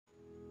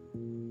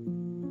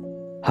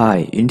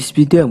Hi, in this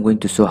video I'm going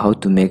to show how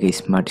to make a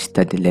smart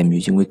study lamp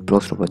using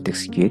WitBlox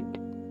Robotics Kit.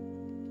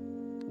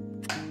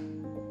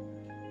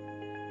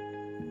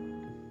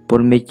 For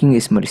making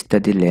a smart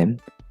study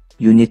lamp,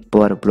 you need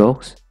power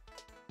blocks,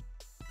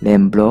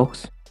 lamp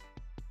blocks,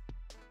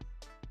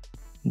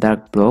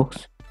 dark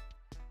blocks,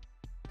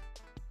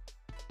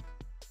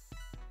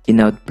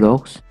 in-out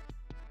blocks,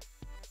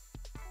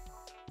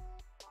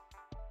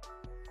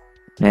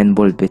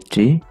 9-volt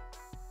battery,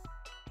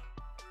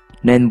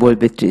 9-volt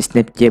battery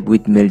snap cap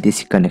with male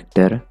DC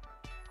connector,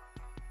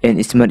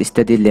 and smart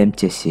study lamp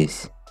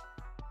chassis.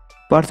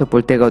 First of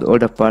all, take out all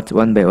the parts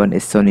one by one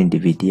as shown in the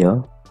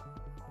video.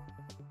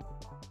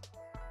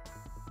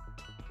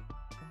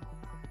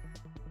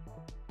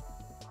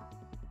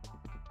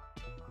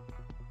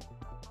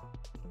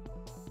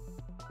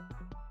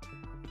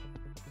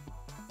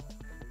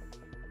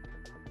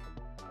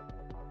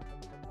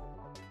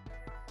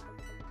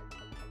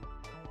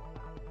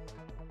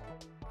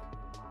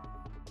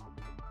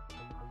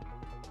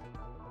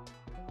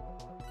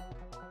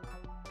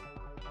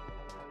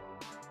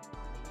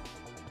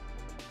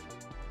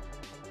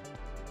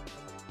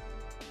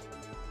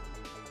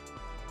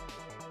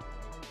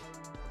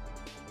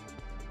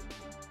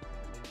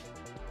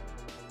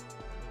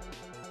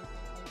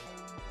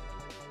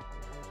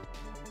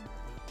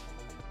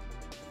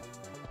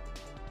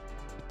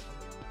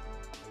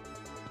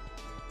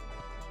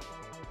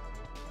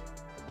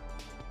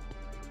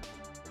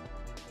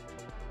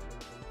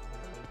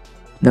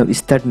 Now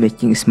start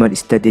making smart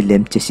study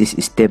lamp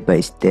chassis step by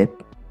step.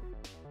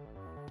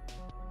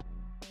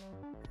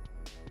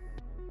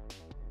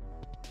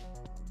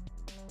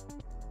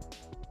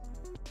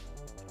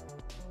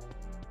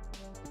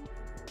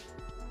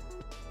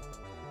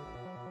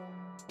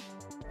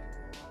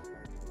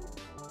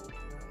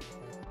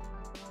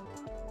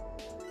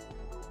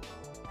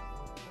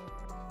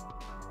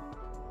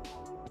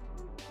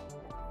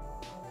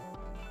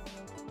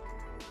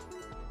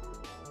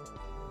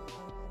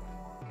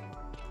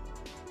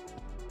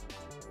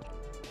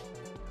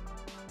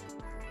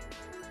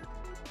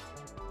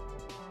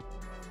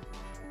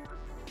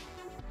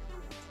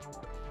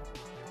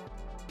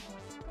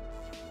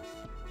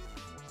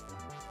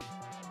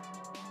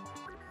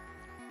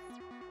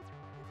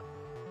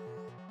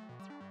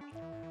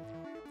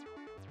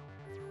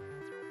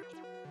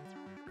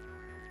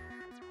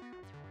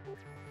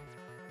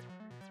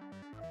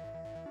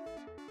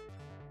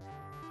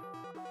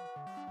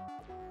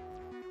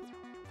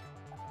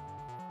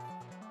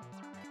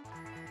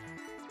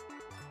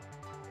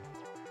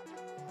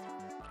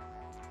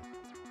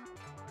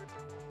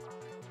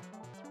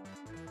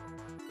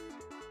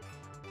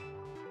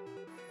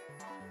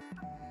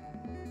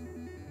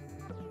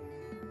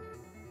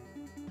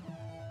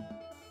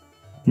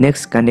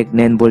 Next, connect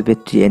 9-volt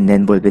battery and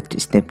 9-volt battery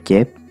snap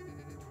cap.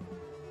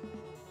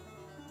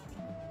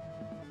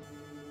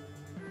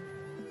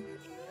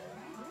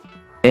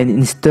 And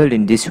install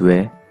in this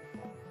way.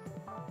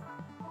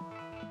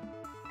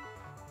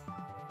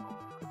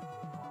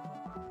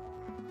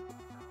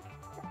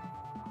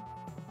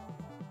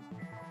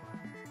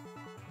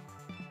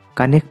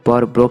 Connect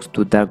power blocks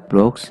to dark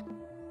blocks.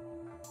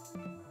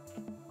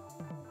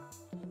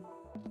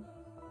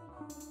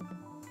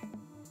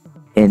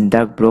 And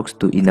dark blocks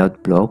to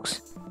in-out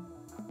blocks,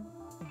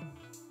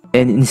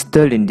 and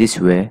install in this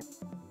way.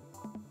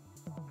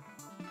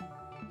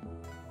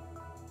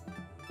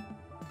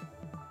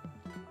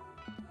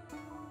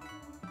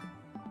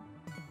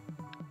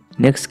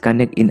 Next,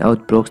 connect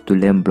in-out blocks to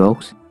lamp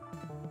blocks.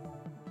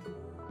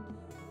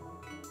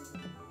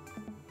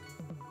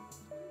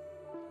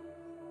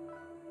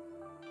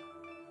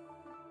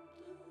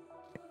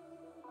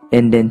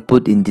 And then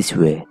put in this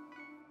way.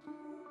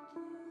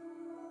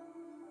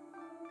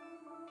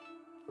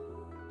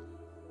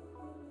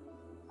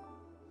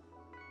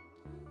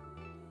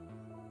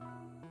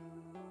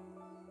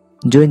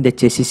 Join the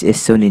chassis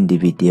as shown in the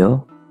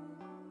video.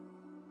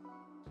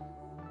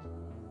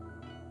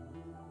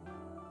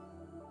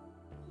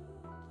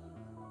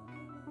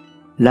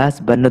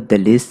 Last but not the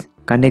least,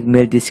 connect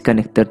male DC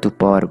connector to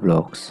power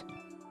blocks.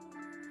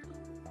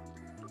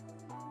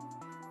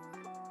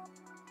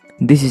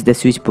 This is the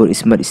switch for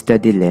smart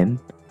study lamp,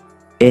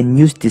 and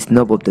use this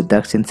knob of the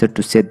dark sensor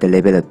to set the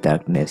level of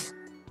darkness.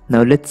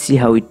 Now let's see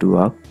how it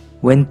works.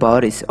 When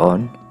power is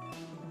on,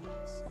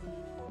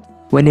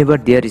 whenever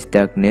there is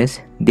darkness,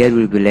 there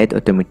will be light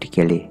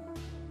automatically.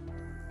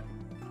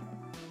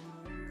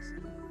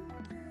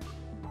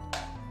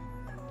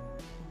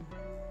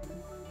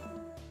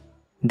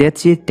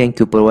 That's it. Thank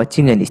you for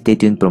watching and stay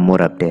tuned for more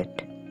updates.